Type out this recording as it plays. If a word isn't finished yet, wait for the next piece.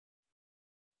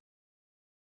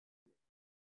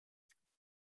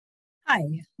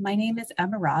Hi, my name is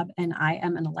Emma Raub, and I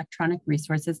am an electronic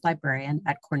resources librarian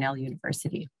at Cornell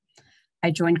University.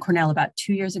 I joined Cornell about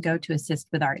 2 years ago to assist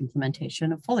with our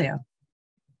implementation of FOLIO.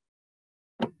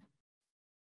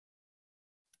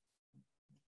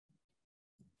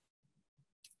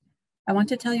 I want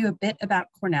to tell you a bit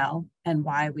about Cornell and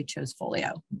why we chose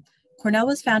FOLIO. Cornell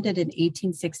was founded in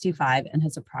 1865 and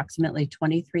has approximately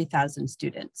 23,000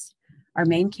 students. Our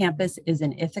main campus is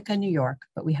in Ithaca, New York,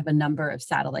 but we have a number of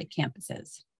satellite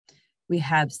campuses. We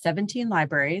have 17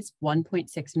 libraries,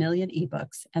 1.6 million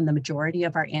ebooks, and the majority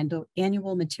of our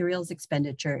annual materials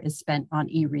expenditure is spent on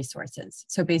e-resources.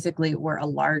 So basically, we're a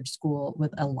large school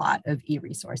with a lot of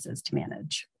e-resources to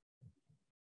manage.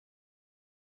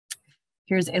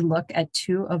 Here's a look at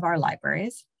two of our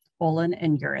libraries, Olin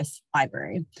and Uris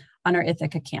Library, on our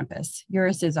Ithaca campus.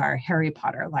 Uris is our Harry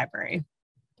Potter library.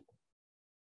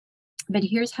 But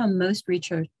here's how most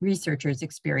researchers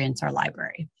experience our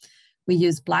library. We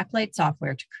use Blacklight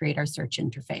software to create our search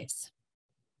interface.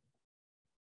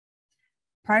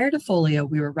 Prior to FOLIO,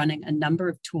 we were running a number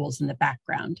of tools in the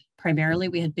background. Primarily,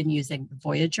 we had been using the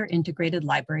Voyager integrated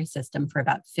library system for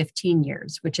about 15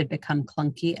 years, which had become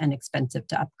clunky and expensive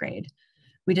to upgrade.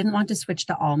 We didn't want to switch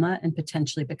to Alma and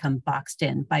potentially become boxed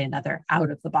in by another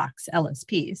out-of-the-box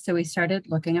LSP, so we started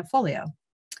looking at FOLIO.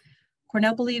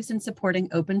 Cornell believes in supporting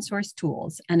open source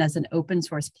tools, and as an open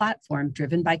source platform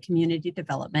driven by community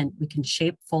development, we can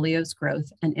shape FOLIO's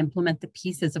growth and implement the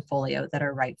pieces of FOLIO that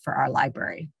are right for our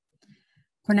library.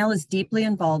 Cornell is deeply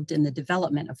involved in the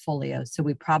development of FOLIO, so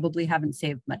we probably haven't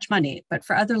saved much money, but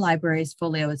for other libraries,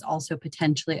 FOLIO is also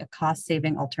potentially a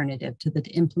cost-saving alternative to the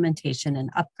implementation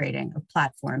and upgrading of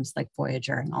platforms like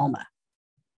Voyager and Alma.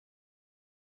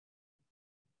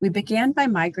 We began by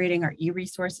migrating our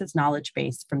e-resources knowledge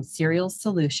base from Serial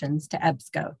Solutions to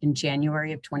EBSCO in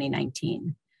January of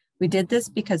 2019. We did this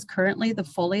because currently the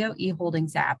FOLIO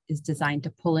eHoldings app is designed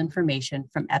to pull information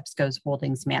from EBSCO's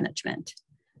holdings management.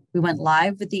 We went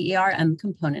live with the ERM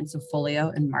components of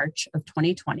FOLIO in March of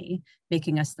 2020,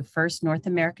 making us the first North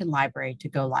American library to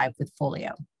go live with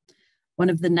FOLIO.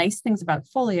 One of the nice things about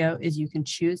FOLIO is you can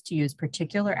choose to use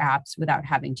particular apps without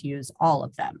having to use all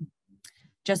of them.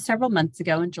 Just several months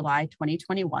ago in July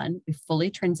 2021, we fully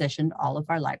transitioned all of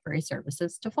our library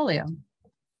services to FOLIO.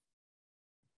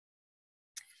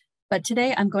 But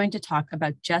today I'm going to talk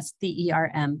about just the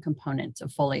ERM components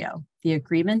of FOLIO, the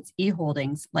agreements,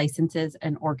 e-holdings, licenses,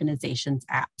 and organizations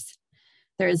apps.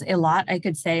 There is a lot I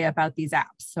could say about these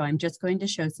apps, so I'm just going to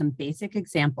show some basic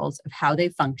examples of how they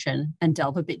function and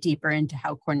delve a bit deeper into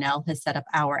how Cornell has set up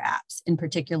our apps, in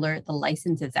particular the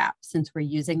licenses app, since we're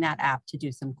using that app to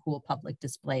do some cool public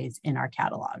displays in our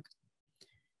catalog.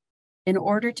 In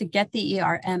order to get the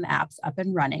ERM apps up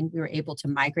and running, we were able to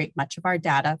migrate much of our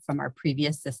data from our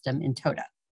previous system in Toda.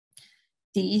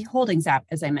 The eHoldings app,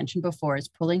 as I mentioned before, is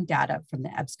pulling data from the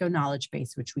EBSCO knowledge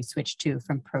base, which we switched to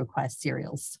from ProQuest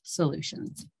Serial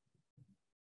Solutions.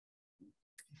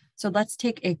 So let's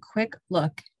take a quick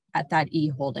look at that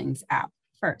eHoldings app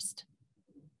first.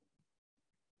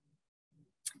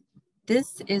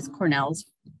 This is Cornell's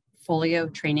FOLIO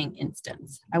training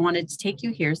instance. I wanted to take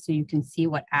you here so you can see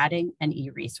what adding an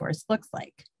e-resource looks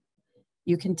like.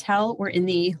 You can tell we're in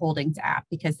the eHoldings app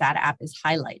because that app is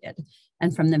highlighted.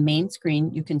 And from the main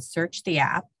screen, you can search the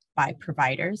app by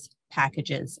providers,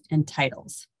 packages, and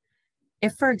titles.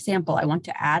 If, for example, I want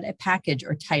to add a package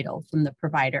or title from the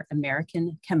provider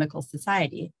American Chemical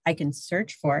Society, I can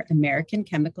search for American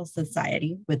Chemical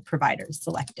Society with providers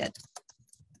selected.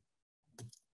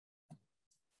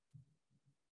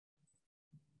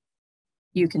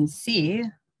 You can see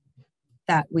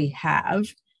that we have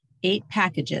 8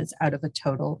 packages out of a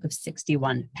total of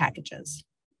 61 packages.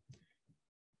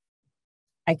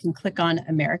 I can click on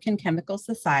American Chemical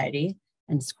Society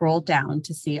and scroll down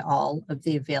to see all of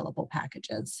the available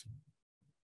packages.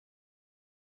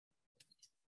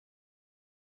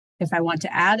 If I want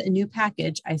to add a new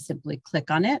package, I simply click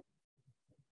on it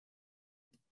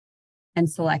and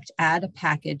select Add a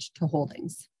Package to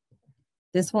Holdings.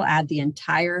 This will add the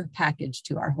entire package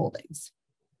to our holdings.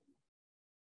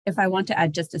 If I want to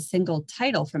add just a single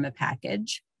title from a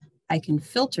package, I can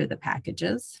filter the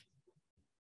packages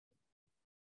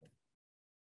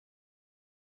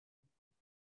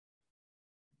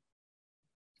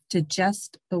to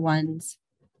just the ones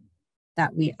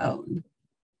that we own.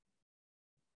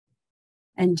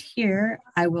 And here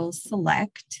I will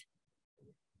select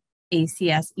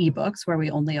ACS eBooks, where we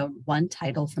only own one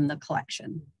title from the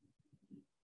collection.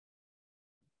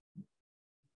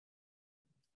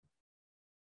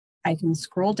 I can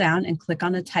scroll down and click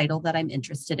on a title that I'm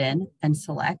interested in and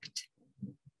select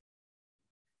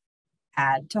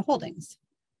Add to Holdings.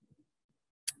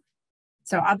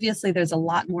 So obviously there's a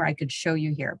lot more I could show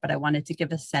you here, but I wanted to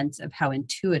give a sense of how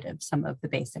intuitive some of the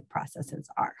basic processes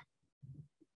are.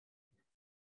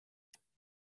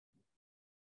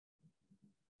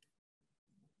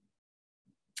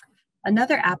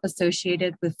 Another app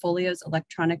associated with FOLIO's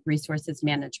electronic resources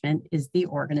management is the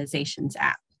Organizations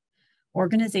app.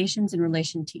 Organizations in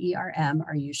relation to ERM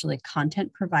are usually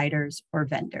content providers or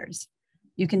vendors.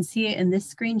 You can see in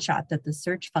this screenshot that the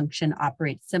search function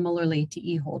operates similarly to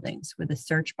eHoldings with a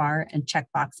search bar and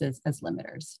checkboxes as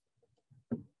limiters.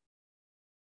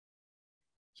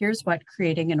 Here's what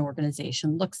creating an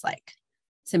organization looks like.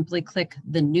 Simply click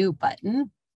the New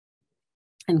button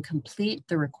and complete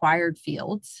the required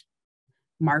fields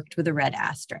marked with a red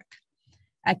asterisk.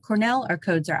 At Cornell, our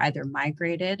codes are either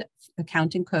migrated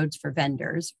accounting codes for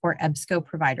vendors or EBSCO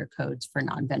provider codes for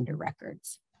non-vendor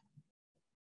records.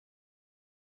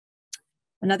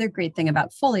 Another great thing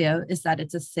about FOLIO is that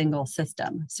it's a single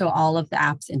system, so all of the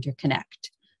apps interconnect.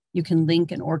 You can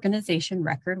link an organization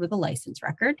record with a license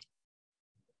record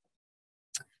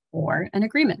or an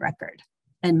agreement record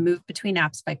and move between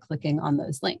apps by clicking on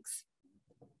those links.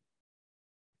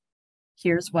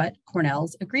 Here's what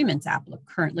Cornell's Agreements app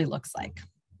currently looks like.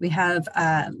 We have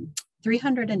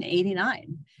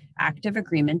 389 active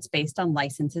agreements based on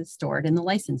licenses stored in the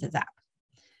Licenses app.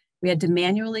 We had to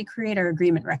manually create our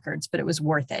agreement records, but it was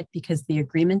worth it because the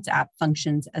Agreements app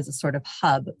functions as a sort of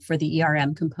hub for the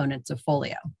ERM components of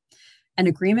FOLIO. An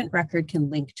agreement record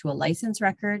can link to a license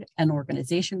record, an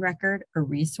organization record, a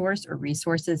resource or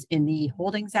resources in the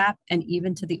Holdings app, and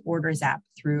even to the Orders app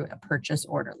through a purchase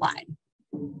order line.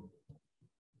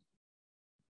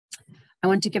 I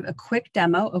want to give a quick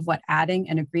demo of what adding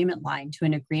an agreement line to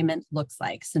an agreement looks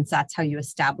like, since that's how you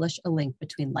establish a link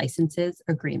between licenses,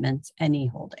 agreements, and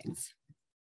e-holdings.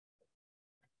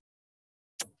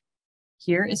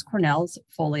 Here is Cornell's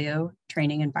FOLIO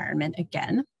training environment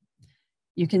again.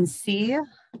 You can see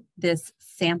this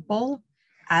sample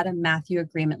Adam Matthew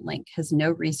agreement link has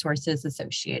no resources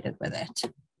associated with it.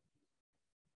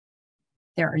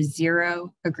 There are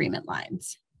 0 agreement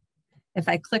lines. If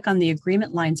I click on the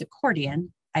agreement lines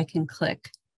accordion, I can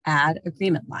click add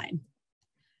agreement line.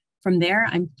 From there,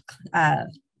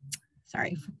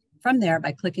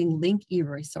 by clicking link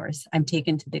e-resource, I'm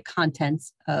taken to the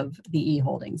contents of the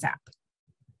e-holdings app.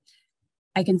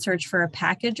 I can search for a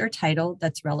package or title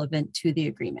that's relevant to the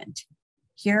agreement.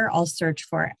 Here, I'll search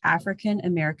for African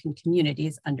American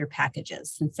communities under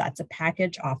packages, since that's a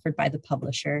package offered by the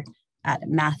publisher,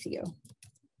 Adam Matthew.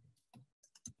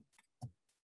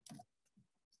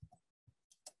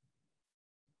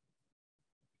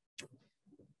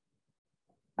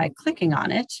 By clicking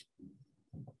on it,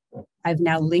 I've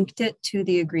now linked it to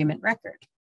the agreement record.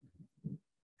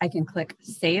 I can click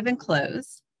Save and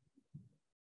Close.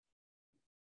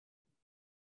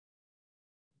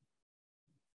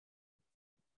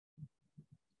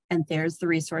 And there's the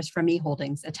resource from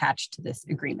eHoldings attached to this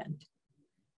agreement.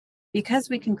 Because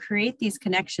we can create these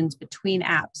connections between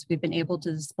apps, we've been able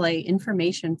to display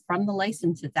information from the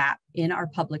Licenses app in our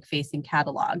public-facing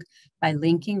catalog by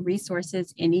linking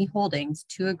resources in eHoldings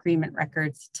to agreement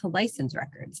records to license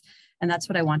records. And that's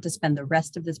what I want to spend the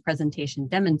rest of this presentation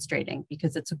demonstrating,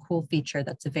 because it's a cool feature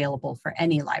that's available for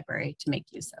any library to make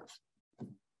use of.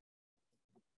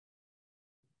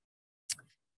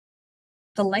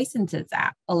 The Licenses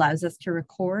app allows us to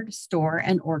record, store,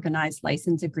 and organize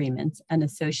license agreements and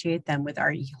associate them with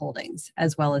our eHoldings,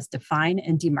 as well as define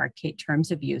and demarcate terms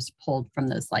of use pulled from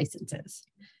those licenses.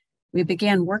 We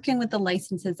began working with the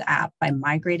Licenses app by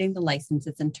migrating the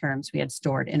licenses and terms we had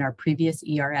stored in our previous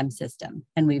ERM system,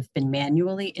 and we've been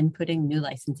manually inputting new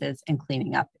licenses and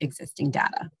cleaning up existing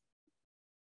data.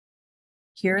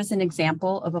 Here is an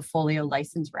example of a FOLIO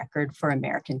license record for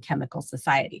American Chemical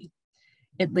Society.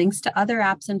 It links to other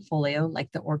apps in FOLIO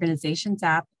like the Organizations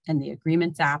app and the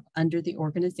Agreements app under the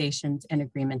Organizations and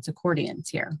Agreements accordions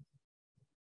here.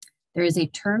 There is a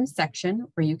terms section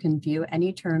where you can view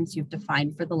any terms you've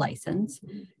defined for the license,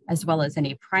 as well as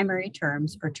any primary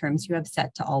terms or terms you have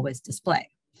set to always display.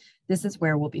 This is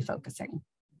where we'll be focusing.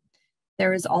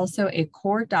 There is also a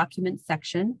core documents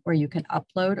section where you can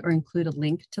upload or include a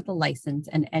link to the license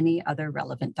and any other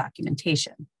relevant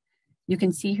documentation. You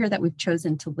can see here that we've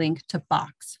chosen to link to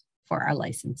Box for our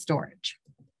license storage.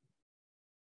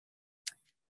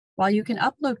 While you can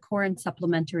upload core and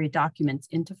supplementary documents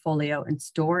into FOLIO and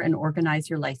store and organize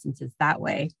your licenses that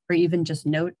way, or even just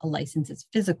note a license's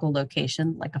physical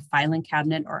location like a filing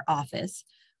cabinet or office,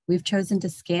 we've chosen to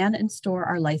scan and store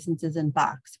our licenses in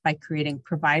Box by creating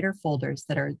provider folders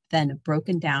that are then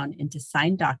broken down into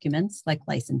signed documents like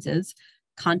licenses,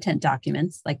 content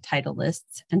documents like title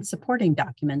lists, and supporting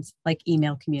documents like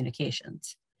email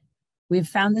communications. We've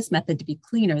found this method to be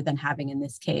cleaner than having, in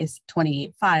this case,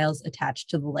 28 files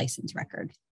attached to the license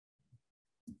record.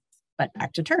 But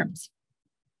back to terms.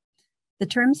 The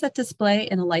terms that display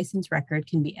in a license record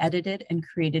can be edited and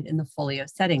created in the FOLIO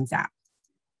Settings app.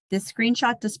 This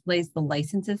screenshot displays the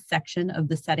Licenses section of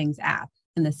the Settings app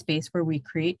and the space where we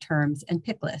create terms and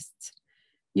pick lists.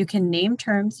 You can name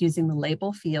terms using the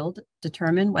label field,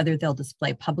 determine whether they'll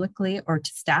display publicly or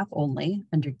to staff only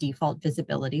under default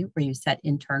visibility where you set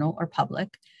internal or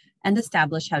public, and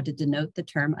establish how to denote the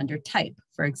term under type,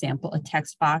 for example, a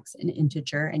text box, an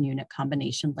integer and unit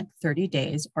combination like 30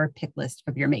 days, or a pick list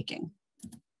of your making.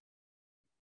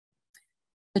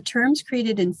 The terms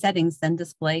created in settings then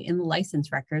display in the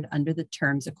license record under the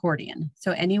terms accordion.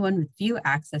 So anyone with view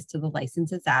access to the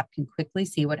licenses app can quickly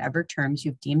see whatever terms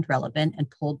you've deemed relevant and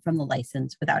pulled from the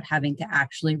license without having to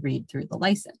actually read through the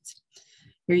license.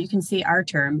 Here you can see our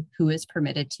term, who is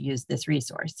permitted to use this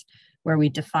resource, where we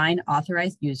define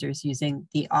authorized users using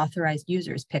the authorized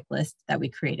users pick list that we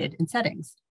created in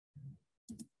settings.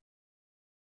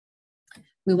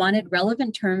 We wanted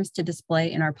relevant terms to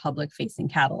display in our public-facing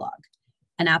catalog.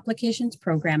 An applications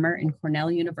programmer in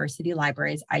Cornell University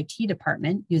Library's IT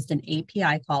department used an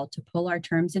API call to pull our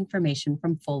terms information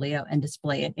from FOLIO and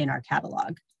display it in our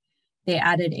catalog. They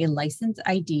added a license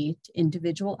ID to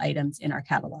individual items in our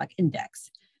catalog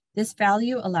index. This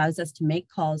value allows us to make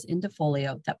calls into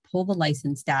FOLIO that pull the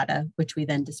license data, which we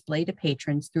then display to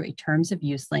patrons through a terms of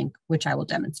use link, which I will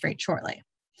demonstrate shortly.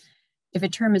 If a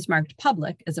term is marked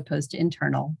public as opposed to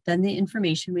internal, then the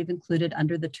information we've included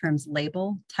under the terms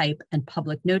label, type, and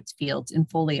public notes fields in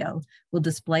FOLIO will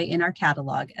display in our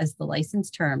catalog as the license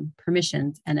term,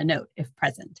 permissions, and a note if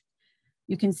present.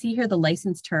 You can see here the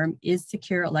license term is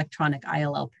secure electronic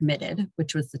ILL permitted,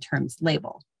 which was the term's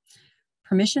label.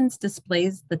 Permissions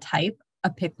displays the type, a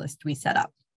pick list we set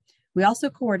up. We also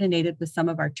coordinated with some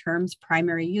of our term's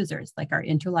primary users, like our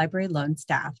interlibrary loan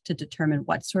staff, to determine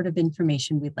what sort of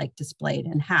information we'd like displayed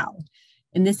and how.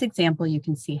 In this example, you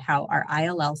can see how our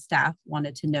ILL staff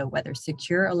wanted to know whether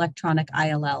secure electronic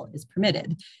ILL is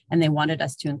permitted, and they wanted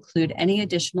us to include any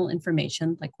additional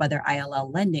information, like whether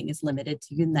ILL lending is limited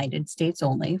to United States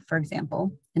only, for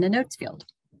example, in a notes field.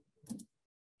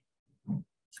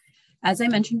 As I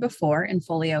mentioned before, in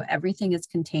FOLIO, everything is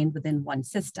contained within one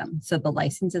system. So the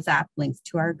licenses app links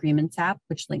to our agreements app,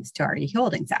 which links to our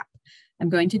e-holdings app. I'm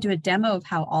going to do a demo of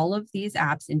how all of these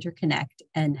apps interconnect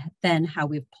and then how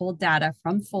we've pulled data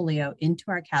from FOLIO into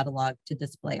our catalog to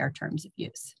display our terms of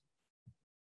use.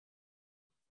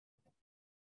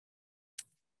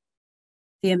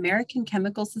 The American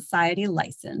Chemical Society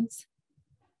license,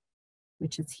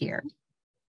 which is here,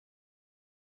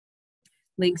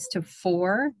 links to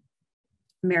 4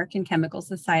 American Chemical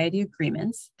Society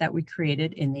agreements that we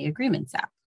created in the Agreements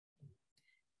app.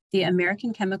 The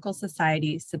American Chemical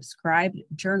Society Subscribed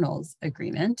Journals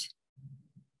Agreement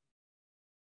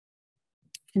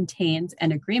contains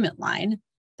an agreement line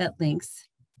that links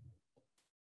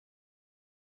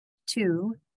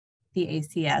to the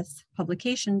ACS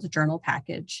Publications Journal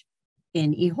package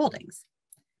in eHoldings.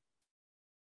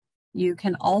 You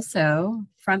can also,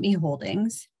 from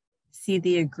eHoldings, see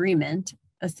the agreement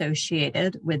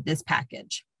associated with this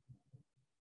package.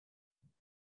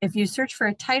 If you search for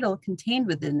a title contained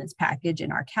within this package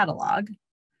in our catalog,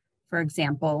 for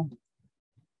example,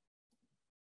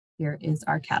 here is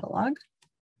our catalog.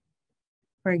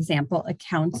 For example,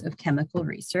 accounts of chemical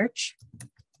research.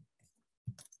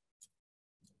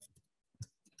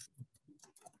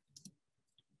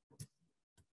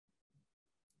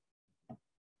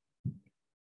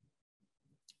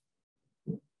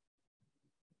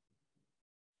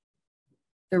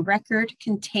 The record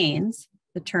contains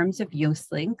the terms of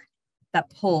use link that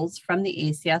pulls from the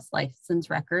ACS license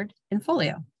record in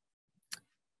FOLIO.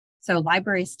 So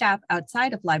library staff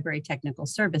outside of library technical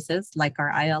services, like our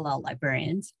ILL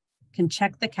librarians, can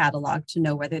check the catalog to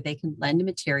know whether they can lend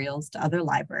materials to other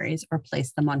libraries or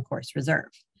place them on course reserve.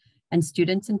 And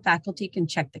students and faculty can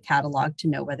check the catalog to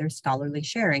know whether scholarly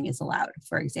sharing is allowed,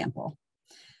 for example.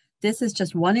 This is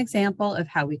just one example of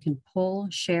how we can pull,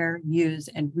 share, use,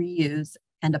 and reuse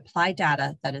and apply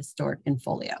data that is stored in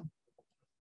FOLIO.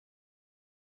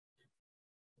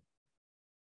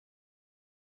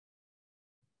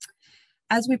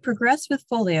 As we progress with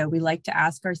FOLIO, we like to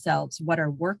ask ourselves what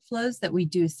are workflows that we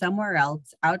do somewhere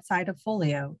else outside of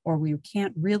FOLIO or we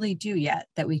can't really do yet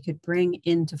that we could bring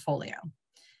into FOLIO.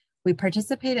 We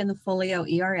participate in the FOLIO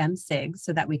ERM SIG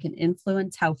so that we can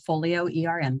influence how FOLIO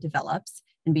ERM develops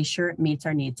and be sure it meets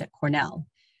our needs at Cornell.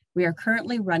 We are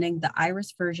currently running the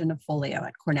Iris version of FOLIO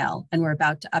at Cornell, and we're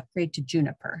about to upgrade to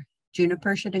Juniper.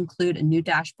 Juniper should include a new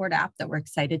dashboard app that we're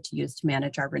excited to use to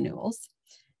manage our renewals.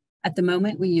 At the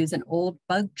moment, we use an old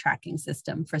bug tracking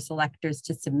system for selectors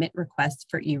to submit requests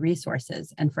for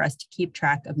e-resources and for us to keep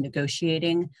track of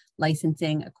negotiating,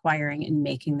 licensing, acquiring, and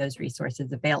making those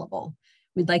resources available.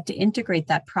 We'd like to integrate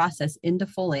that process into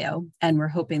FOLIO, and we're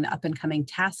hoping the up-and-coming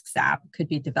Tasks app could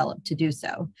be developed to do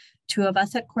so. 2 of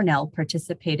us at Cornell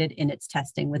participated in its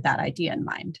testing with that idea in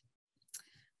mind.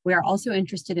 We are also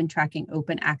interested in tracking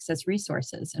open access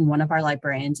resources, and one of our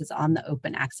librarians is on the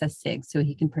open access SIG, so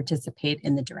he can participate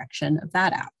in the direction of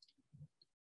that app.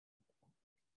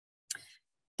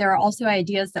 There are also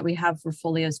ideas that we have for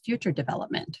FOLIO's future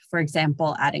development. For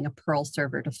example, adding a Perl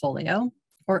server to FOLIO,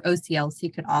 or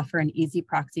OCLC could offer an easy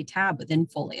proxy tab within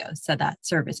FOLIO so that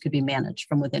service could be managed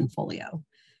from within FOLIO.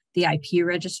 The IP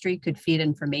registry could feed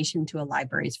information to a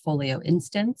library's FOLIO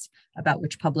instance about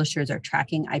which publishers are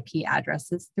tracking IP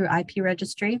addresses through IP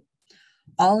registry.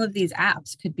 All of these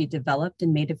apps could be developed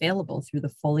and made available through the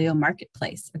FOLIO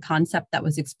Marketplace, a concept that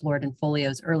was explored in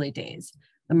FOLIO's early days.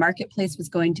 The marketplace was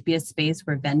going to be a space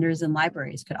where vendors and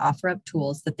libraries could offer up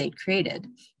tools that they'd created.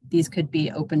 These could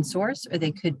be open source, or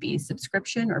they could be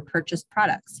subscription or purchased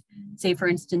products. Say, for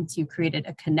instance, you created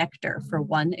a connector for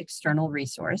one external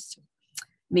resource,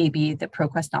 maybe the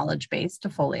ProQuest knowledge base to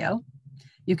FOLIO.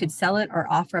 You could sell it or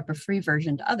offer up a free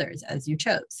version to others as you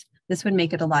chose. This would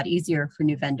make it a lot easier for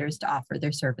new vendors to offer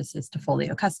their services to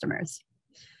FOLIO customers.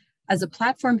 As a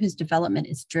platform whose development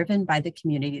is driven by the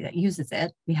community that uses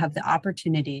it, we have the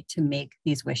opportunity to make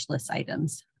these wish list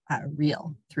items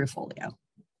real through FOLIO.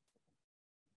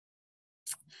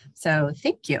 So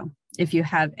thank you. If you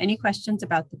have any questions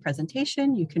about the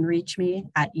presentation, you can reach me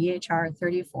at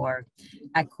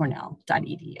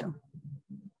ehr34@cornell.edu.